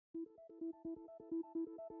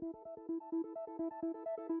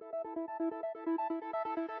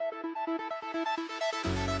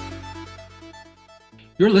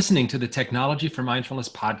You're listening to the Technology for Mindfulness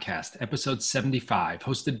podcast, episode 75,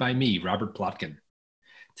 hosted by me, Robert Plotkin.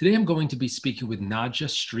 Today I'm going to be speaking with Nadje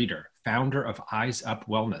Streiter, founder of Eyes Up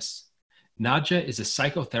Wellness. Nadje is a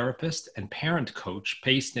psychotherapist and parent coach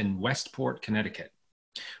based in Westport, Connecticut,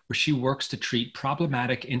 where she works to treat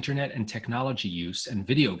problematic internet and technology use and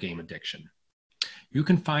video game addiction. You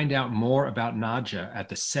can find out more about Nadje at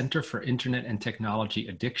the Center for Internet and Technology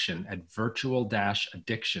Addiction at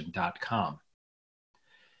virtual-addiction.com.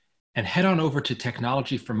 And head on over to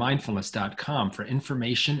technologyformindfulness.com for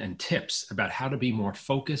information and tips about how to be more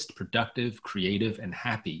focused, productive, creative, and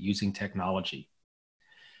happy using technology.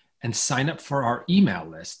 And sign up for our email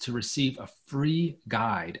list to receive a free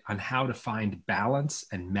guide on how to find balance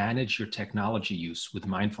and manage your technology use with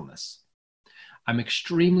mindfulness. I'm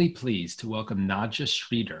extremely pleased to welcome Nadje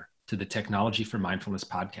Streiter to the Technology for Mindfulness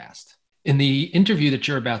podcast. In the interview that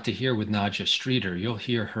you're about to hear with Nadje Streiter, you'll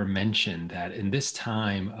hear her mention that in this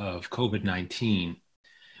time of COVID-19,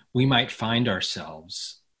 we might find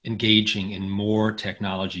ourselves engaging in more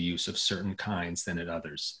technology use of certain kinds than at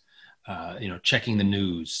others. Checking the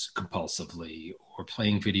news compulsively or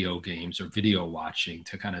playing video games or video watching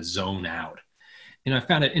to kind of zone out. I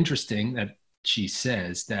found it interesting that she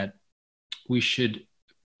says that we should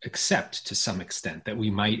accept to some extent that we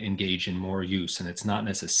might engage in more use, and it's not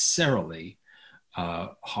necessarily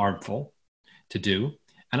harmful to do.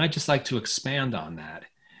 And I'd just like to expand on that.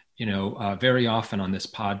 Very often on this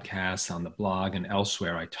podcast, on the blog and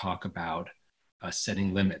elsewhere, I talk about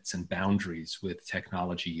setting limits and boundaries with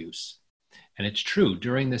technology use. And it's true,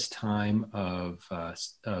 during this time of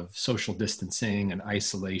social distancing and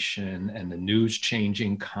isolation and the news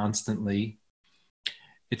changing constantly,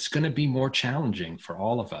 it's going to be more challenging for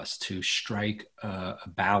all of us to strike a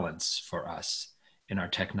balance for us in our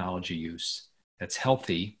technology use that's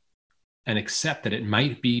healthy and accept that it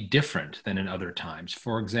might be different than in other times.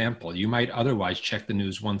 For example, you might otherwise check the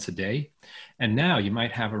news once a day, and now you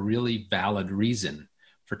might have a really valid reason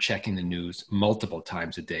for checking the news multiple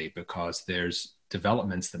times a day because there's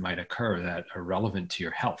developments that might occur that are relevant to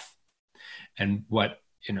your health. And what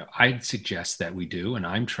I'd suggest that we do, and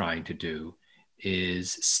I'm trying to do,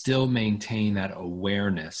 is still maintain that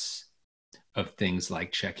awareness of things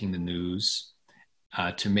like checking the news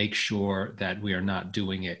to make sure that we are not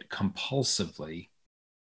doing it compulsively,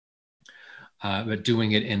 but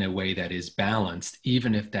doing it in a way that is balanced,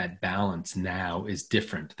 even if that balance now is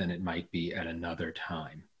different than it might be at another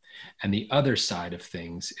time. And the other side of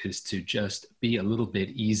things is to just be a little bit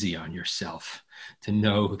easy on yourself, to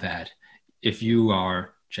know that if you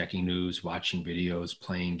are checking news, watching videos,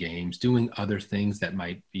 playing games, doing other things that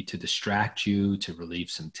might be to distract you, to relieve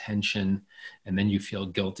some tension, and then you feel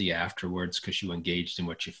guilty afterwards because you engaged in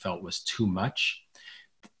what you felt was too much,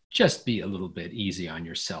 just be a little bit easy on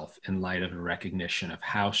yourself in light of a recognition of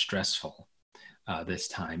how stressful this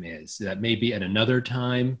time is. That maybe at another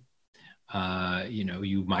time,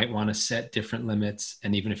 you might want to set different limits.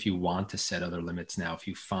 And even if you want to set other limits now, if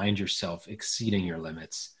you find yourself exceeding your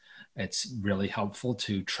limits, it's really helpful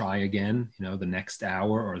to try again, the next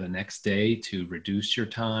hour or the next day to reduce your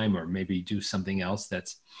time or maybe do something else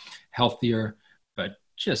that's healthier. But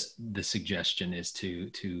just the suggestion is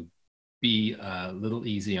to be a little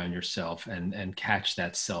easy on yourself and catch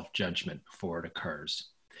that self-judgment before it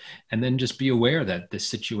occurs. And then just be aware that this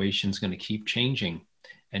situation is going to keep changing.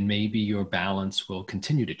 And maybe your balance will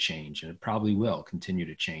continue to change, and it probably will continue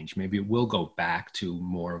to change. Maybe it will go back to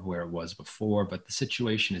more of where it was before, but the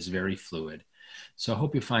situation is very fluid. So I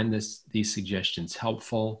hope you find these suggestions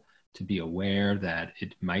helpful, to be aware that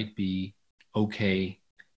it might be okay,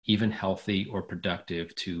 even healthy or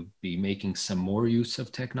productive, to be making some more use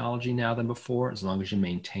of technology now than before, as long as you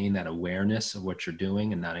maintain that awareness of what you're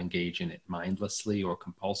doing and not engage in it mindlessly or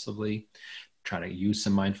compulsively. Try to use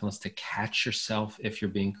some mindfulness to catch yourself if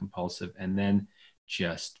you're being compulsive, and then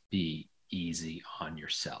just be easy on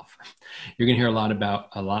yourself. You're going to hear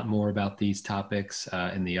a lot more about these topics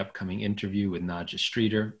in the upcoming interview with Nadje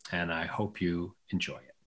Streiter, and I hope you enjoy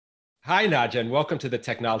it. Hi, Nadje, and welcome to the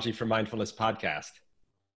Technology for Mindfulness podcast.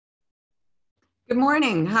 Good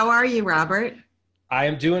morning. How are you, Robert? I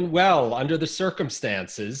am doing well under the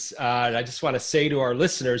circumstances. I just want to say to our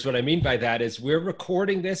listeners, what I mean by that is we're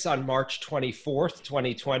recording this on March 24th,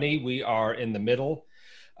 2020. We are in the middle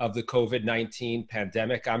of the COVID-19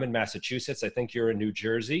 pandemic. I'm in Massachusetts. I think you're in New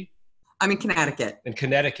Jersey. I'm in Connecticut. In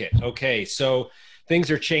Connecticut. Okay. So things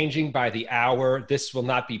are changing by the hour. This will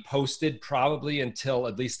not be posted probably until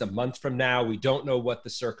at least a month from now. We don't know what the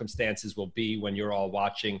circumstances will be when you're all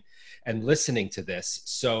watching and listening to this.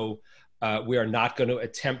 So we are not going to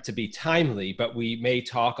attempt to be timely, but we may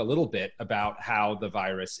talk a little bit about how the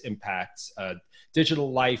virus impacts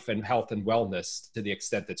digital life and health and wellness to the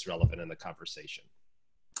extent that's relevant in the conversation.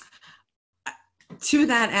 To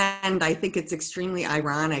that end, I think it's extremely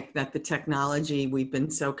ironic that the technology we've been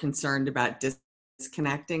so concerned about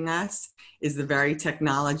disconnecting us is the very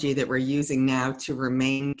technology that we're using now to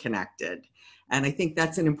remain connected. And I think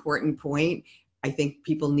that's an important point. I think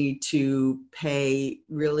people need to pay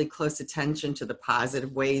really close attention to the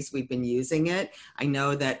positive ways we've been using it. I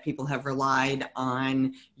know that people have relied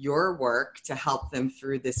on your work to help them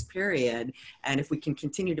through this period. And if we can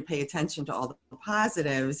continue to pay attention to all the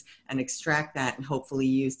positives and extract that and hopefully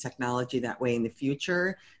use technology that way in the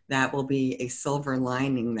future, that will be a silver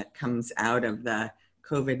lining that comes out of the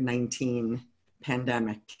COVID-19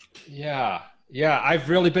 pandemic. Yeah, I've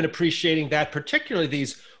really been appreciating that, particularly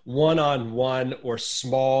these one-on-one or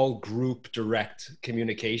small group direct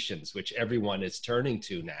communications, which everyone is turning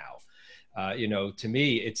to now. To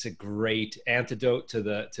me, it's a great antidote to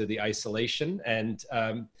the isolation. And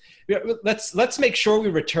let's make sure we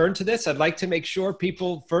return to this. I'd like to make sure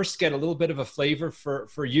people first get a little bit of a flavor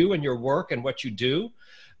for you and your work and what you do.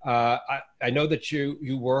 I know that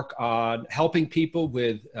you work on helping people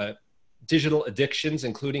with digital addictions,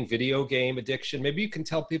 including video game addiction. Maybe you can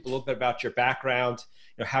tell people a little bit about your background,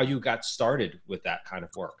 how you got started with that kind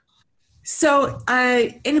of work. So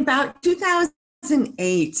in about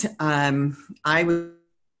 2008, I was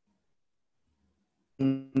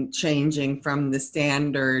changing from the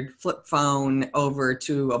standard flip phone over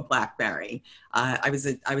to a BlackBerry. I was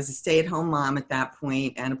a stay-at-home mom at that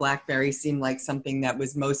point, and a BlackBerry seemed like something that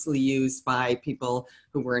was mostly used by people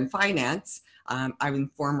who were in finance. I'm a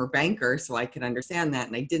former banker, so I could understand that,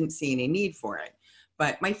 and I didn't see any need for it.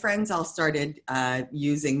 But my friends all started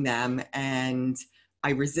using them, and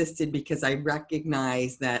I resisted because I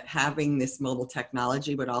recognized that having this mobile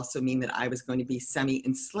technology would also mean that I was going to be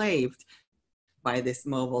semi-enslaved by this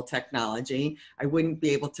mobile technology. I wouldn't be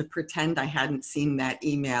able to pretend I hadn't seen that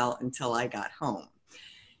email until I got home.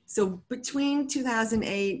 So between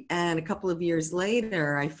 2008 and a couple of years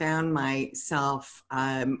later, I found myself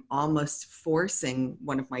almost forcing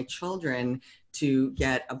one of my children to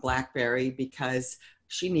get a BlackBerry because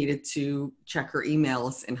she needed to check her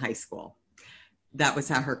emails in high school. That was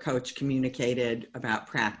how her coach communicated about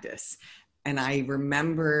practice. And I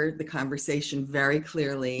remember the conversation very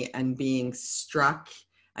clearly and being struck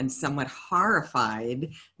and somewhat horrified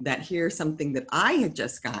that here's something that I had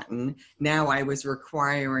just gotten, now I was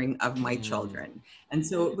requiring of my children. And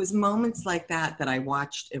so it was moments like that that I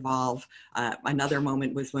watched evolve. Another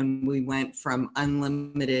moment was when we went from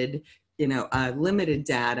unlimited, limited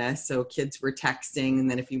data. So kids were texting, and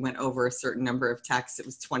then if you went over a certain number of texts, it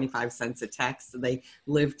was 25 cents a text. So they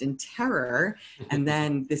lived in terror. And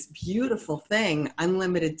then this beautiful thing,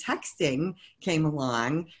 unlimited texting, came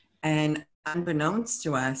along, and unbeknownst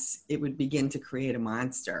to us, it would begin to create a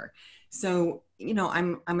monster. So,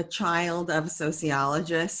 I'm a child of a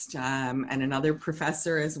sociologist and another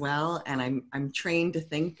professor as well, and I'm trained to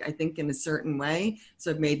think, I think, in a certain way. So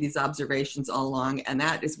I've made these observations all along, and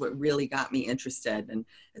that is what really got me interested, and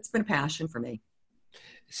it's been a passion for me.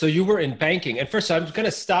 So you were in banking. And first, I'm going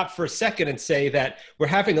to stop for a second and say that we're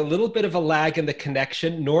having a little bit of a lag in the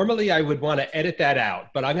connection. Normally, I would want to edit that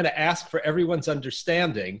out, but I'm going to ask for everyone's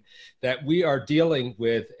understanding that we are dealing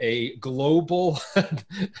with a global,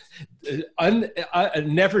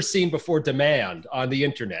 never seen before demand on the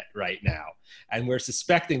internet right now. And we're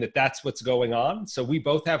suspecting that that's what's going on. So we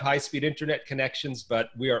both have high-speed internet connections,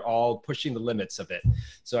 but we are all pushing the limits of it.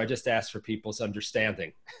 So I just ask for people's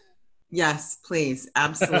understanding. Yes, please.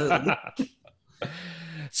 Absolutely.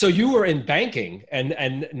 So you were in banking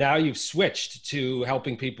and now you've switched to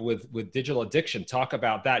helping people with digital addiction. Talk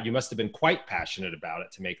about that. You must have been quite passionate about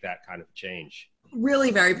it to make that kind of change.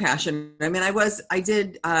 Really very passionate. I mean, I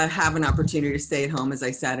did have an opportunity to stay at home, as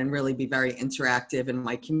I said, and really be very interactive in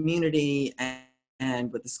my community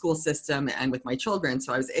and with the school system and with my children.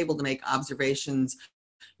 So I was able to make observations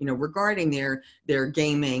regarding their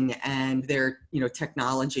gaming and their,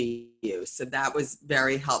 technology use. So that was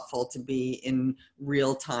very helpful to be in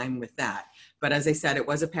real time with that. But as I said, it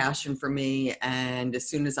was a passion for me. And as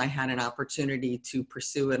soon as I had an opportunity to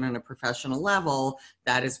pursue it on a professional level,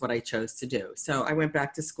 that is what I chose to do. So I went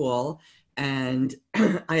back to school, and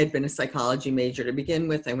I had been a psychology major to begin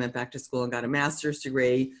with. I went back to school and got a master's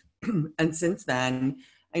degree. And since then,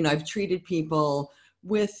 I've treated people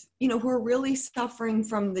with, you know, who are really suffering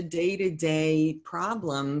from the day-to-day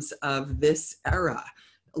problems of this era.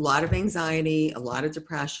 A lot of anxiety, a lot of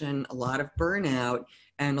depression, a lot of burnout,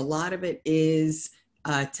 and a lot of it is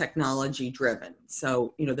technology driven.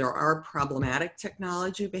 So, you know, there are problematic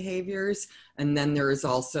technology behaviors, and then there is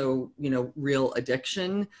also, you know, real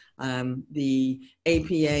addiction. The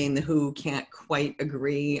APA and the WHO can't quite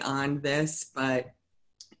agree on this, but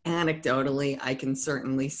anecdotally, I can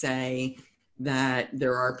certainly say that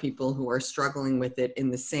there are people who are struggling with it in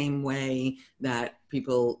the same way that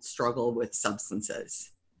people struggle with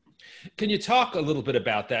substances. Can you talk a little bit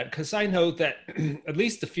about that? Because I know that at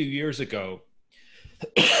least a few years ago,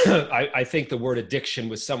 I think the word addiction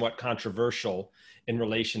was somewhat controversial in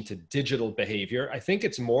relation to digital behavior. I think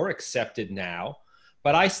it's more accepted now,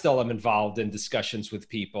 but I still am involved in discussions with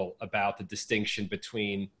people about the distinction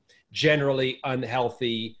between generally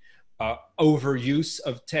unhealthy overuse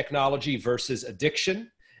of technology versus addiction.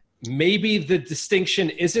 Maybe the distinction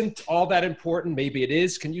isn't all that important. Maybe it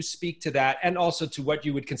is. Can you speak to that? And also to what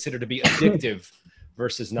you would consider to be addictive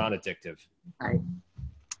versus non-addictive? Right.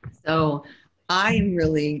 So I am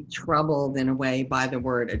really troubled in a way by the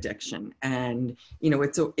word addiction. And, you know,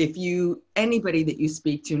 anybody that you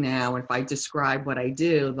speak to now, if I describe what I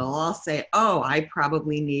do, they'll all say, oh, I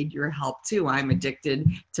probably need your help too. I'm addicted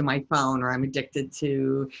to my phone, or I'm addicted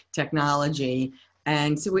to technology.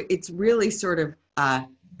 And so it's really sort of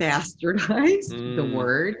bastardized the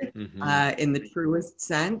word in the truest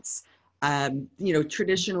sense. You know,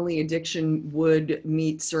 traditionally addiction would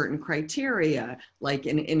meet certain criteria, like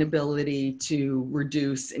an inability to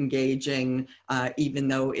reduce engaging, even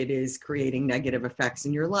though it is creating negative effects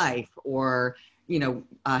in your life, or, you know,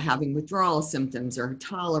 having withdrawal symptoms or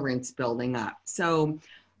tolerance building up. So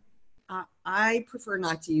I prefer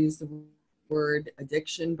not to use the word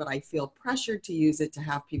addiction, but I feel pressured to use it to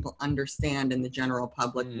have people understand in the general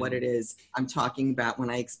public what it is I'm talking about when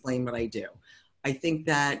I explain what I do. I think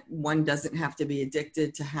that one doesn't have to be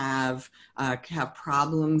addicted to have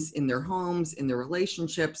problems in their homes, in their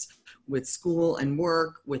relationships, with school and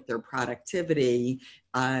work, with their productivity.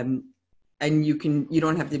 And you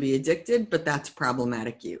don't have to be addicted, but that's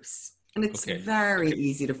problematic use. And it's very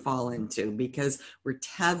easy to fall into because we're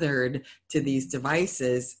tethered to these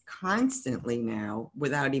devices constantly now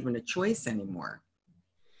without even a choice anymore.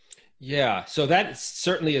 Yeah, so that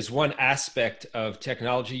certainly is one aspect of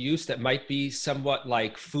technology use that might be somewhat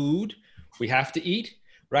like food. We have to eat,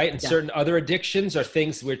 right? And certain other addictions are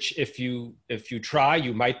things which if you try,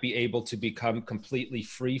 you might be able to become completely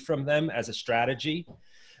free from them as a strategy.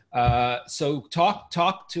 So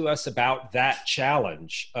talk to us about that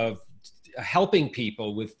challenge of helping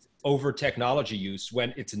people with over technology use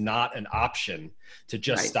when it's not an option to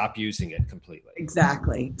just stop using it completely.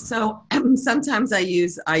 Exactly. So sometimes I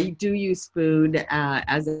do use food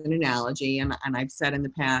as an analogy, and I've said in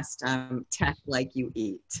the past, tech like you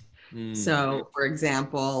eat. So for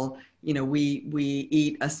example, you know, we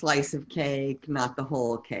eat a slice of cake, not the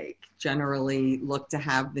whole cake. Generally look to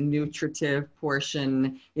have the nutritive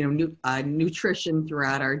portion, you know, nutrition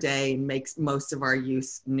throughout our day makes most of our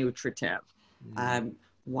use nutritive.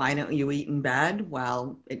 Why don't you eat in bed?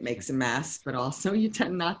 Well, it makes a mess, but also you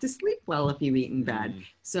tend not to sleep well if you eat in bed.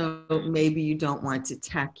 So maybe you don't want to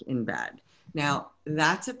tech in bed. Now,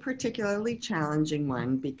 that's a particularly challenging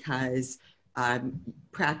one because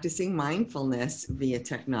practicing mindfulness via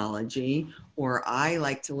technology, or I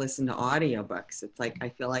like to listen to audiobooks. It's like I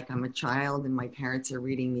feel like I'm a child and my parents are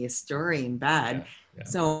reading me a story in bed.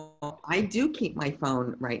 So I do keep my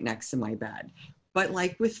phone right next to my bed. But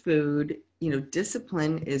like with food, you know,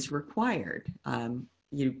 discipline is required.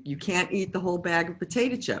 You can't eat the whole bag of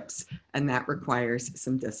potato chips, and that requires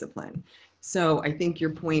some discipline. So I think your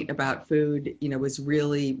point about food, you know, is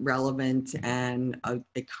really relevant and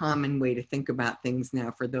a common way to think about things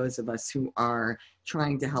now for those of us who are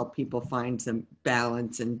trying to help people find some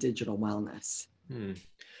balance in digital wellness.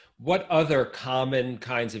 What other common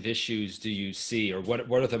kinds of issues do you see, or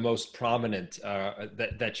what are the most prominent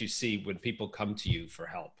that you see when people come to you for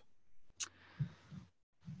help?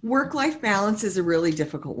 Work-life balance is a really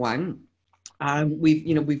difficult one.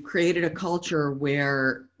 We've created a culture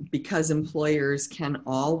where, because employers can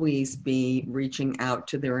always be reaching out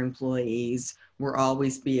to their employees, we're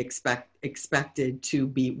always be expected to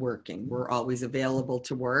be working. We're always available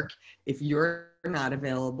to work. If you're not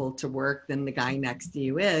available to work, then the guy next to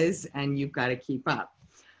you is, and you've got to keep up.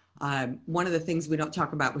 One of the things we don't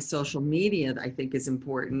talk about with social media that I think is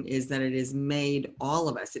important is that it has made all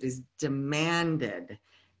of us, it is demanded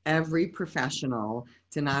every professional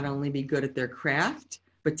to not only be good at their craft,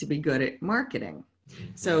 but to be good at marketing.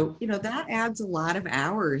 So, that adds a lot of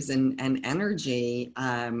hours and energy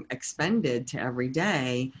expended to every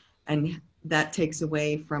day. And that takes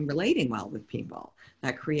away from relating well with people.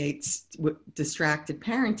 That creates distracted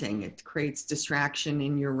parenting. It creates distraction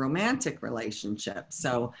in your romantic relationship.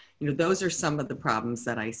 So, those are some of the problems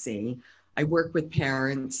that I see. I work with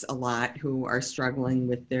parents a lot who are struggling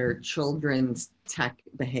with their children's tech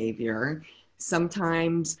behavior.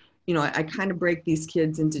 Sometimes, I kind of break these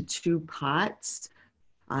kids into two pots.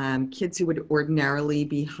 Kids who would ordinarily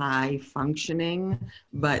be high functioning,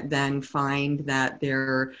 but then find that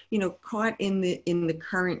they're, caught in the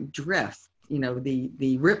current drift,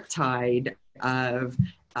 the riptide of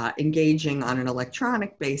engaging on an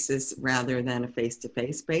electronic basis rather than a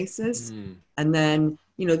face-to-face basis. And then,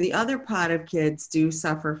 the other pot of kids do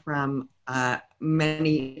suffer from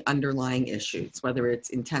many underlying issues, whether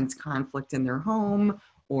it's intense conflict in their home,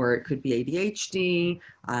 or it could be ADHD.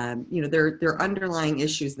 There are underlying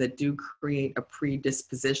issues that do create a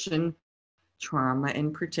predisposition, trauma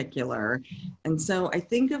in particular. And so I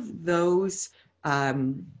think of those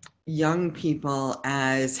young people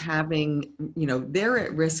as having, they're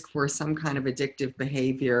at risk for some kind of addictive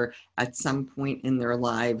behavior at some point in their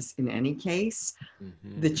lives in any case.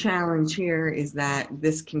 The challenge here is that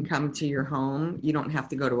this can come to your home. You don't have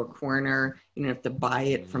to go to a corner. You don't have to buy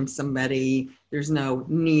it from somebody. There's no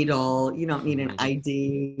needle. You don't need an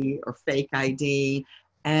ID or fake ID.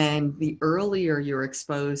 And the earlier you're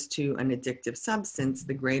exposed to an addictive substance,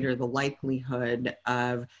 the greater the likelihood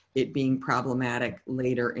of it being problematic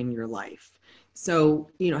later in your life. So,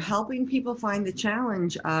 helping people find the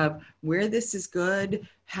challenge of where this is good,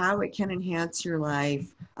 how it can enhance your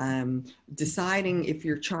life, deciding if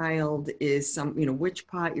your child is which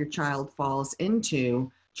pot your child falls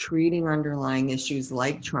into, treating underlying issues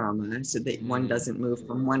like trauma so that one doesn't move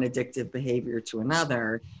from one addictive behavior to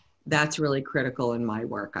another. That's really critical in my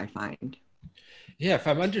work, I find. Yeah,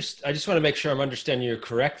 I just want to make sure I'm understanding you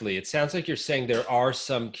correctly. It sounds like you're saying there are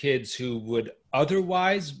some kids who would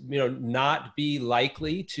otherwise, not be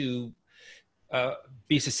likely to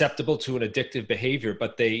be susceptible to an addictive behavior,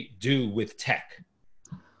 but they do with tech.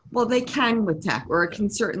 Well, they can with tech, or it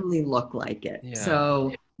can certainly look like it. Yeah.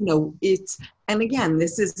 So, and again,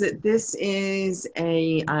 this is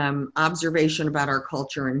a observation about our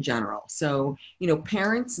culture in general. So,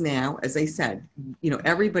 parents now, as I said,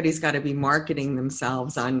 everybody's got to be marketing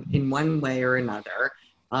themselves in one way or another.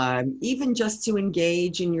 Even just to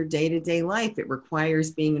engage in your day-to-day life, it requires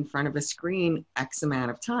being in front of a screen X amount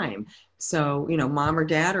of time. So, mom or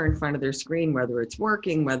dad are in front of their screen, whether it's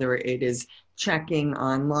working, whether it is checking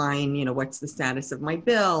online, what's the status of my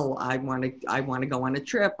bill? I want to go on a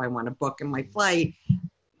trip. I want to book in my flight.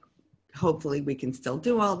 Hopefully we can still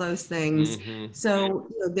do all those things. So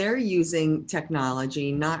they're using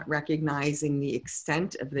technology, not recognizing the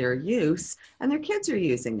extent of their use, and their kids are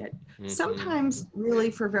using it. Sometimes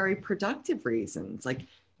really for very productive reasons. Like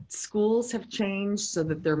schools have changed so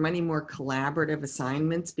that there are many more collaborative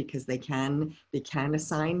assignments because they can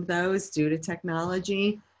assign those due to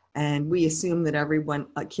technology. And we assume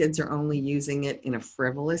that kids are only using it in a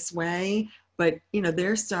frivolous way, but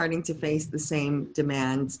they're starting to face the same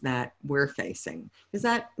demands that we're facing. Does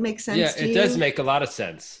that make sense to you? Yeah, it does make a lot of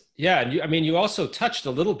sense. Yeah, and you also touched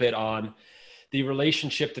a little bit on the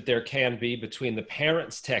relationship that there can be between the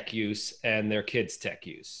parents' tech use and their kids' tech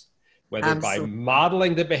use, whether Absolutely. by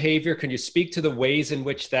modeling the behavior. Can you speak to the ways in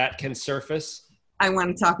which that can surface? I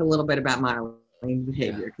want to talk a little bit about modeling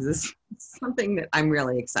behavior because this is something that I'm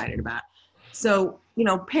really excited about. So,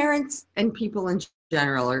 parents and people in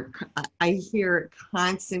general I hear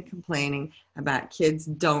constant complaining about kids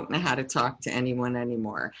don't know how to talk to anyone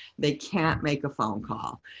anymore. They can't make a phone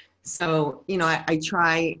call. So,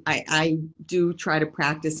 I do try to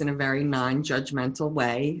practice in a very non-judgmental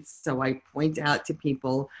way. So I point out to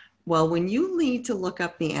people, well, when you need to look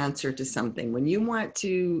up the answer to something, when you want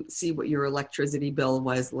to see what your electricity bill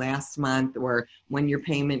was last month, or when your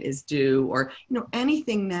payment is due, or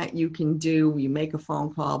anything that you can do, you make a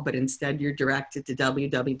phone call, but instead you're directed to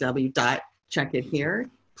www.checkithere.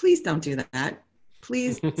 Please don't do that.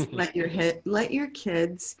 Please let your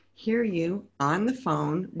kids hear you on the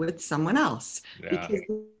phone with someone else, because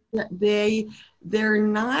they're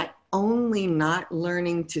not only not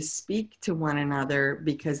learning to speak to one another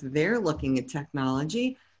because they're looking at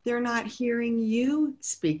technology, they're not hearing you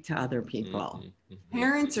speak to other people.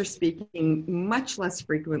 Parents are speaking much less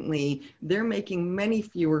frequently. They're making many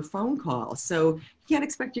fewer phone calls. So you can't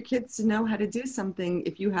expect your kids to know how to do something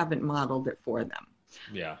if you haven't modeled it for them.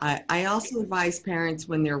 Yeah. I also advise parents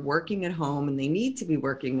when they're working at home, and they need to be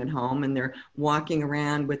working at home, and they're walking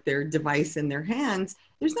around with their device in their hands,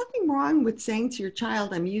 there's nothing wrong with saying to your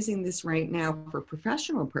child, I'm using this right now for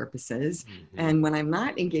professional purposes. And when I'm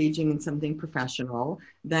not engaging in something professional,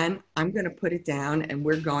 then I'm going to put it down and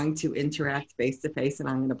we're going to interact face to face and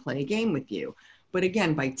I'm going to play a game with you. But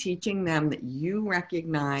again, by teaching them that you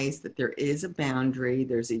recognize that there is a boundary,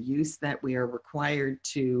 there's a use that we are required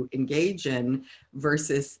to engage in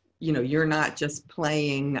versus, you're not just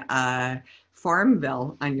playing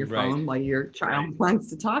Farmville on your phone while your child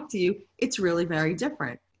wants to talk to you. It's really very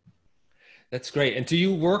different. That's great. And do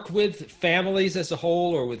you work with families as a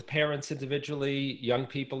whole or with parents individually, young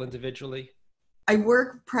people individually? I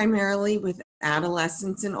work primarily with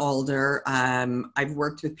adolescents and older. I've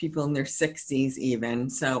worked with people in their 60s even.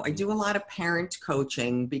 So I do a lot of parent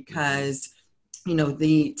coaching because,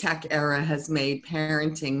 the tech era has made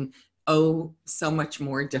parenting so much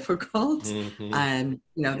more difficult.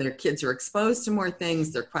 Their kids are exposed to more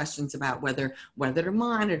things. There are questions about whether to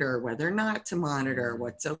monitor, whether not to monitor,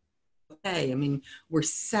 what's okay. I mean, we're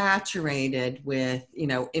saturated with,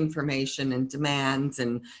 information and demands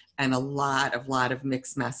and a lot of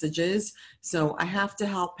mixed messages. So I have to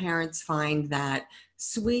help parents find that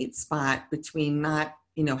sweet spot between not,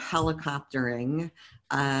 helicoptering,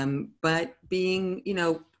 but being,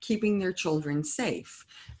 keeping their children safe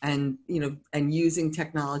and, and using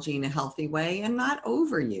technology in a healthy way and not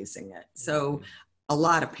overusing it. So a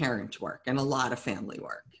lot of parent work and a lot of family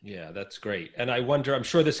work. Yeah, that's great. And I wonder, I'm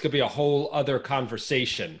sure this could be a whole other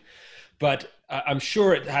conversation, but I'm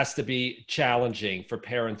sure it has to be challenging for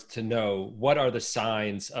parents to know what are the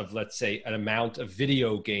signs of, let's say, an amount of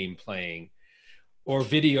video game playing or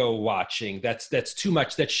video watching that's too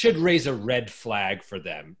much, that should raise a red flag for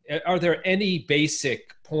them. Are there any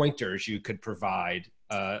basic pointers you could provide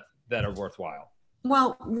that are worthwhile?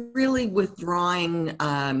 Well, really withdrawing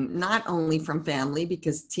not only from family,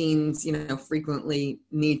 because teens, frequently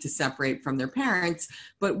need to separate from their parents,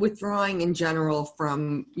 but withdrawing in general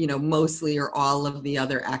from, mostly or all of the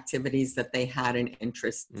other activities that they had an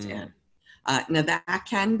interest in. Now that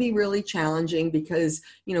can be really challenging because,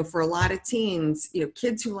 for a lot of teens,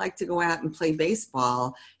 kids who like to go out and play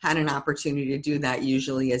baseball had an opportunity to do that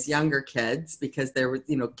usually as younger kids because there was,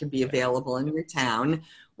 could be available in your town.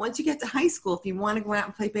 Once you get to high school, if you want to go out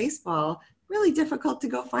and play baseball, really difficult to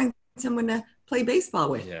go find someone to play baseball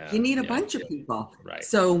with. You need a bunch of people.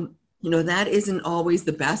 So, that isn't always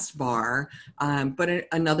the best bar. But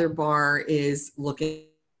another bar is looking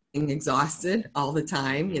exhausted all the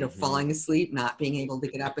time, falling asleep, not being able to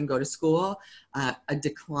get up and go to school, a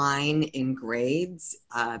decline in grades.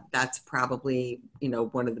 That's probably,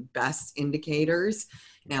 one of the best indicators.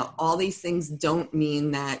 Now, all these things don't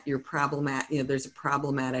mean that you're problematic, there's a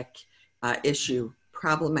problematic issue,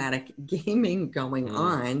 problematic gaming going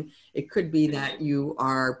on. It could be that you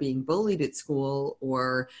are being bullied at school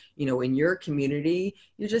or, in your community,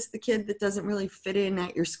 you're just the kid that doesn't really fit in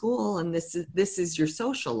at your school. And this is your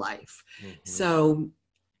social life. So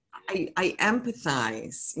I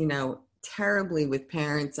empathize, terribly with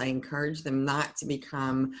parents. I encourage them not to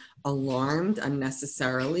become alarmed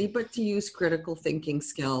unnecessarily, but to use critical thinking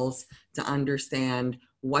skills to understand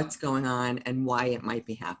what's going on and why it might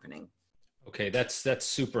be happening. Okay, that's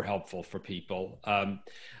super helpful for people.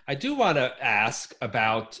 I do want to ask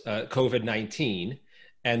about COVID-19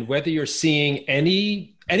 and whether you're seeing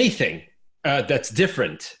anything that's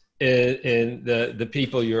different in the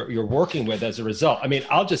people you're working with as a result. I mean,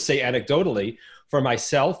 I'll just say anecdotally, for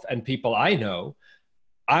myself and people I know,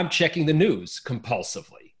 I'm checking the news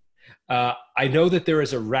compulsively. I know that there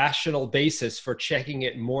is a rational basis for checking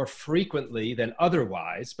it more frequently than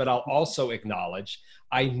otherwise, but I'll also acknowledge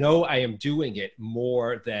I know I am doing it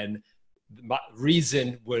more than my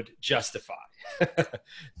reason would justify.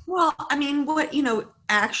 Well, I mean,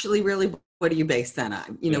 actually really, what do you base that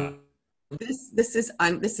on? This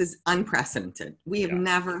is unprecedented. We have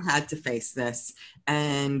never had to face this,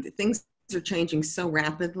 and things are changing so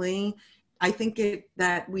rapidly. I think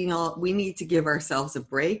that we need to give ourselves a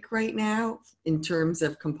break right now in terms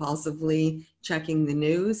of compulsively checking the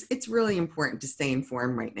news. It's really important to stay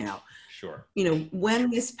informed right now. Sure. When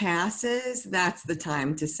this passes, that's the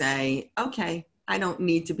time to say, okay, I don't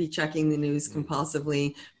need to be checking the news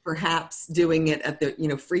compulsively. Perhaps doing it at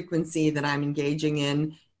the, frequency that I'm engaging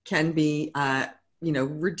in can be,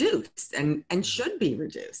 reduced and should be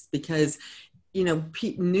reduced because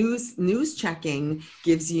news checking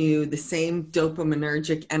gives you the same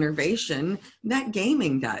dopaminergic innervation that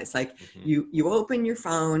gaming does. Like you open your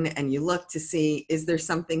phone and you look to see, is there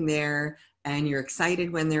something there and you're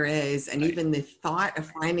excited when there is, and even the thought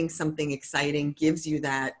of finding something exciting gives you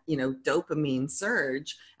that, dopamine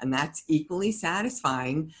surge, and that's equally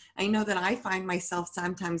satisfying. I know that I find myself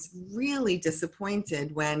sometimes really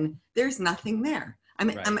disappointed when there's nothing there.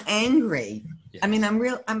 I'm angry. Yes. I mean,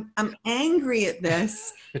 I'm angry at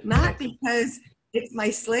this, not because it's my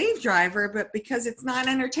slave driver, but because it's not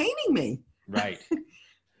entertaining me. Right.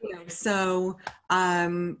 So,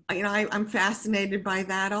 I'm fascinated by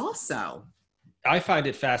that also. I find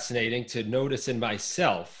it fascinating to notice in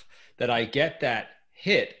myself that I get that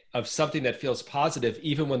hit of something that feels positive,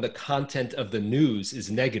 even when the content of the news is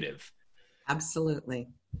negative. Absolutely.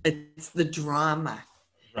 It's the drama.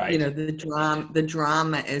 Right. The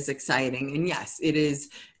drama is exciting. And yes, it is,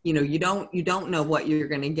 you don't know what you're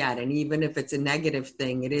going to get. And even if it's a negative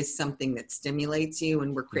thing, it is something that stimulates you.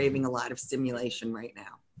 And we're craving a lot of stimulation right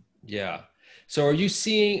now. Yeah. So are you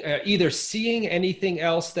seeing either seeing anything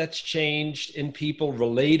else that's changed in people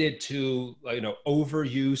related to,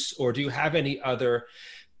 overuse, or do you have any other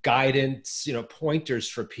guidance, pointers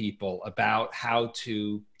for people about how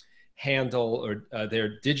to handle or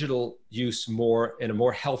their digital use more in a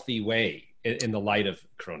more healthy way in the light of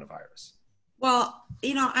coronavirus? Well,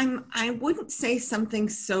 I wouldn't say something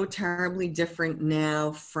so terribly different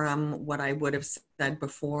now from what I would have said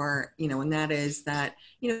before, and that is that,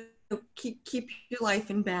 keep your life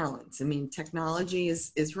in balance. I mean, technology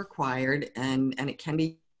is required, and it can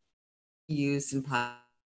be used in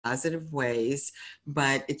positive ways,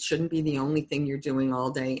 but it shouldn't be the only thing you're doing all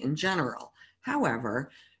day in general.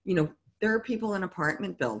 However, there are people in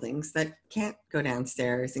apartment buildings that can't go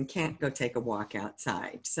downstairs and can't go take a walk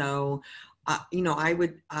outside. So, my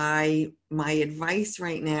advice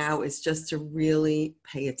right now is just to really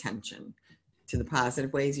pay attention to the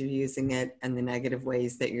positive ways you're using it and the negative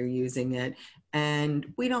ways that you're using it.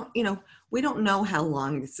 And we don't know how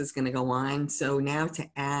long this is going to go on. So now to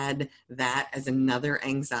add that as another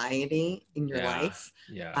anxiety in your life,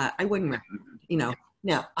 I wouldn't recommend,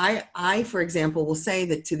 Now, I, for example, will say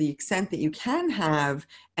that to the extent that you can have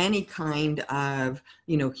any kind of,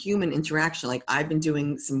 human interaction, like I've been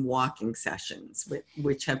doing some walking sessions,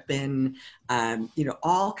 which have been,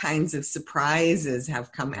 all kinds of surprises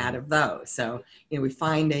have come out of those. So, we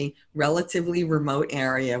find a relatively remote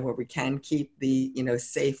area where we can keep the,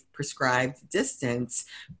 safe prescribed distance,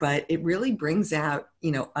 but it really brings out,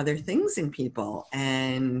 other things in people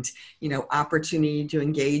and, opportunity to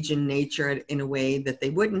engage in nature in a way that they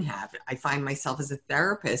wouldn't have. I find myself as a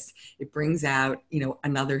therapist, it brings out,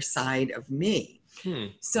 another side of me.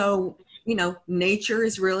 So, nature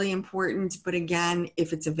is really important, but again,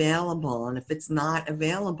 if it's available, and if it's not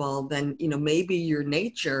available, then, maybe your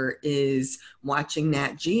nature is watching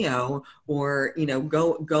Nat Geo or,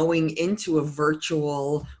 going into a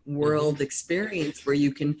virtual world experience where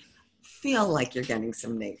you can feel like you're getting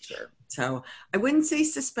some nature. So I wouldn't say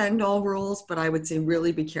suspend all rules, but I would say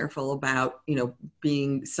really be careful about,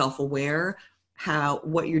 being self-aware,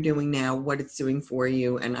 what you're doing now, what it's doing for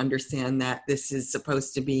you, and understand that this is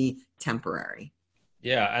supposed to be temporary.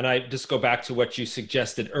 Yeah, and I just go back to what you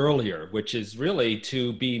suggested earlier, which is really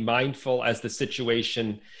to be mindful as the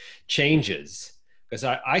situation changes. Because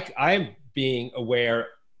I'm being aware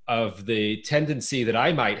of the tendency that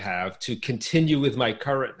I might have to continue with my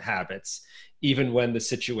current habits, even when the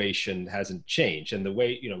situation hasn't changed. And the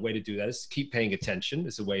way to do that is keep paying attention,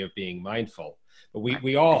 is a way of being mindful. But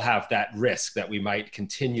we all have that risk that we might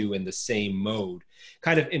continue in the same mode,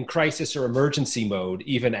 kind of in crisis or emergency mode,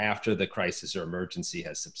 even after the crisis or emergency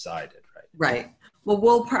has subsided, right? Right. Well,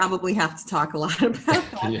 we'll probably have to talk a lot about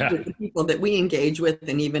that with the people that we engage with,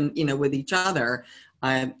 and even, with each other.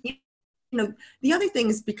 The other thing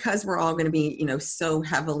is, because we're all going to be, so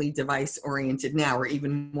heavily device oriented now, or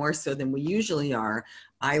even more so than we usually are,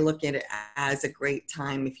 I look at it as a great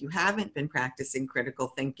time, if you haven't been practicing critical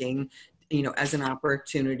thinking, as an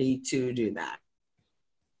opportunity to do that.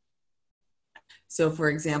 So for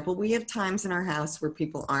example, we have times in our house where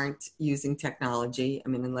people aren't using technology. I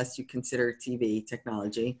mean, unless you consider TV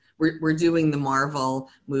technology. We're doing the Marvel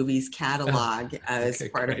movies catalog as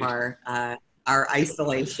part of our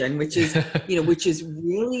isolation, which is, which is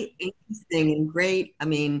really interesting and great. I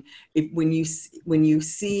mean, when you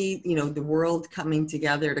see, the world coming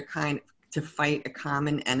together to fight a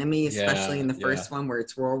common enemy, especially in the first one where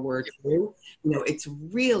it's World War II, it's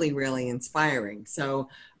really, really inspiring. So,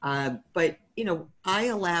 but, I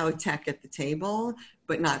allow tech at the table,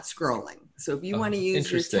 but not scrolling. So if you want to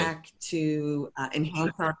use your tech to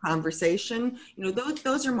enhance our conversation,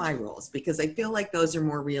 those are my rules, because I feel like those are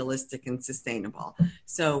more realistic and sustainable.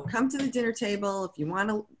 So come to the dinner table.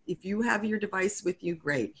 If you have your device with you,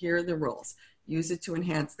 great. Here are the rules. use it to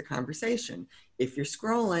enhance the conversation. If you're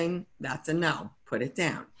scrolling, that's a no, put it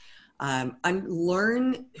down. And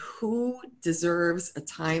learn who deserves a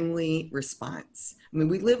timely response. I mean,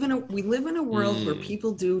 we live in a world where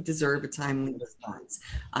people do deserve a timely response.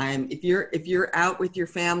 If you're out with your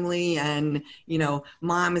family and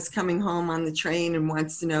mom is coming home on the train and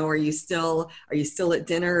wants to know, are you still at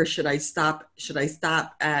dinner, or should I stop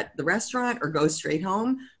at the restaurant or go straight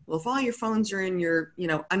home? Well, if all your phones are in your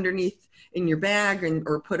underneath in your bag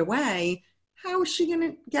or put away, how is she going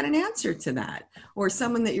to get an answer to that? Or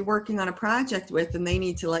someone that you're working on a project with and they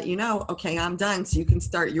need to let you know, okay, I'm done, so you can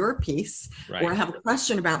start your piece, right. Or I have a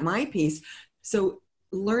question about my piece. So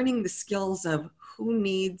learning the skills of who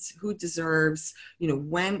deserves,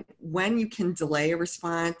 when you can delay a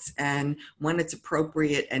response and when it's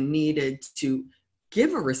appropriate and needed to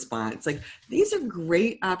give a response. Like, these are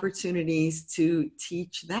great opportunities to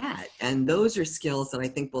teach that. And those are skills that I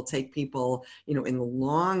think will take people, in the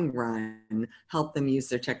long run, help them use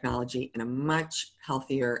their technology in a much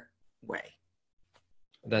healthier way.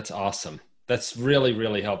 That's awesome. That's really,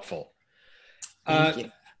 really helpful. Thank you.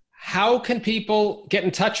 How can people get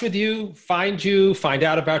in touch with you, find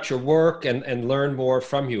out about your work, and learn more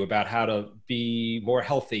from you about how to be more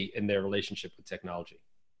healthy in their relationship with technology?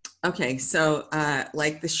 Okay, so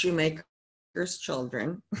like the shoemaker's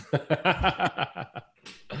children,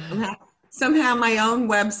 somehow my own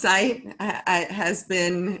website has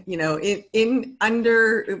been,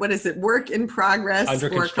 work in progress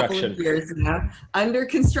for a couple of years now. Under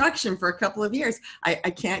construction for a couple of years. I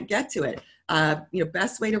can't get to it.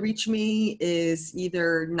 Best way to reach me is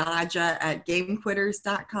either Nadje at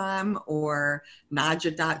gamequitters.com or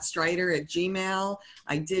Nadje.Streiter@gmail.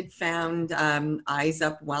 I did found Eyes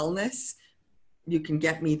Up Wellness. You can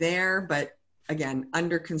get me there, but again,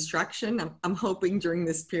 under construction. I'm hoping during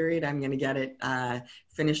this period I'm going to get it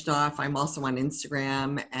finished off. I'm also on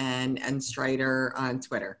Instagram and Streiter on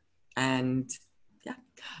Twitter. And yeah,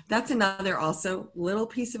 that's another also little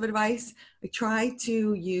piece of advice. I try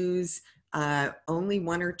to use only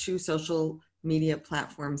 1 or 2 social media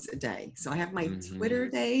platforms a day. So I have my Twitter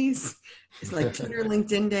days, it's like Twitter,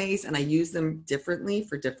 LinkedIn days, and I use them differently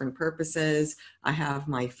for different purposes. I have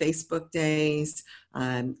my Facebook days,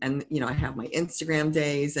 and I have my Instagram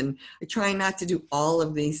days, and I try not to do all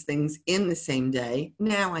of these things in the same day.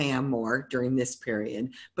 Now I am more during this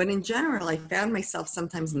period, but in general, I found myself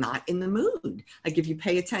sometimes not in the mood. Like, if you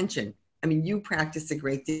pay attention, I mean, you practice a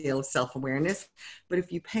great deal of self-awareness, but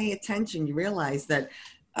if you pay attention, you realize that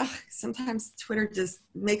sometimes Twitter just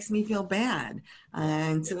makes me feel bad.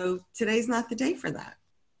 And so today's not the day for that.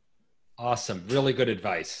 Awesome. Really good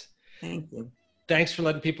advice. Thank you. Thanks for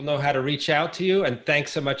letting people know how to reach out to you. And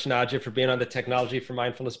thanks so much, Nadje, for being on the Technology for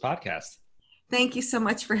Mindfulness podcast. Thank you so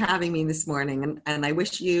much for having me this morning. And I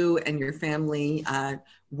wish you and your family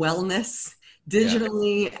wellness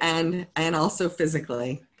digitally and also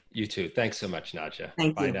physically. You too. Thanks so much, Nadje.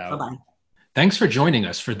 Thank you. Bye now. Bye-bye. Thanks for joining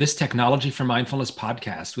us for this Technology for Mindfulness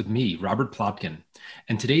podcast with me, Robert Plotkin,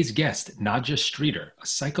 and today's guest, Nadje Streiter, a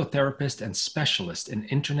psychotherapist and specialist in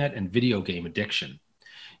internet and video game addiction.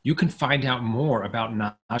 You can find out more about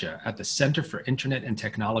Nadje at the Center for Internet and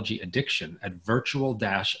Technology Addiction at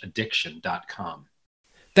virtual-addiction.com.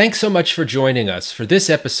 Thanks so much for joining us for this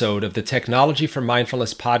episode of the Technology for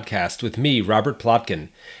Mindfulness podcast with me, Robert Plotkin,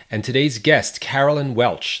 and today's guest, Carolyn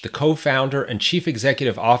Welch, the co-founder and chief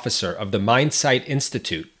executive officer of the MindSight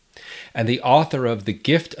Institute and the author of The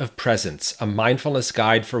Gift of Presence, a mindfulness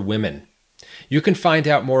guide for women. You can find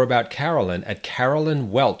out more about Carolyn at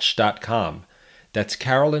carolynwelch.com. That's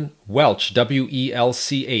Carolyn Welch, WELCH.com.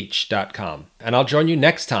 And I'll join you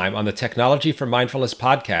next time on the Technology for Mindfulness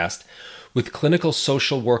podcast with clinical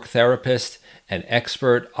social work therapist and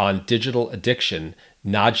expert on digital addiction,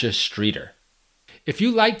 Nadje Streiter. If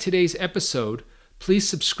you liked today's episode, please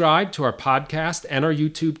subscribe to our podcast and our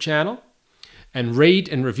YouTube channel, and rate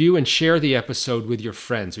and review and share the episode with your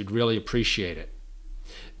friends. We'd really appreciate it.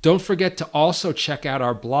 Don't forget to also check out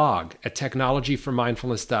our blog at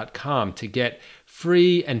technologyformindfulness.com to get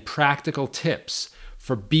free and practical tips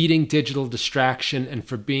for beating digital distraction and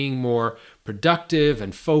for being more productive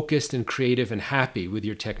and focused and creative and happy with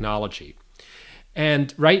your technology.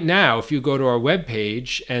 And right now, if you go to our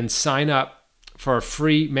webpage and sign up for a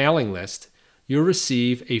free mailing list, you'll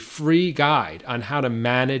receive a free guide on how to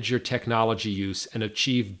manage your technology use and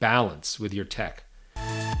achieve balance with your tech.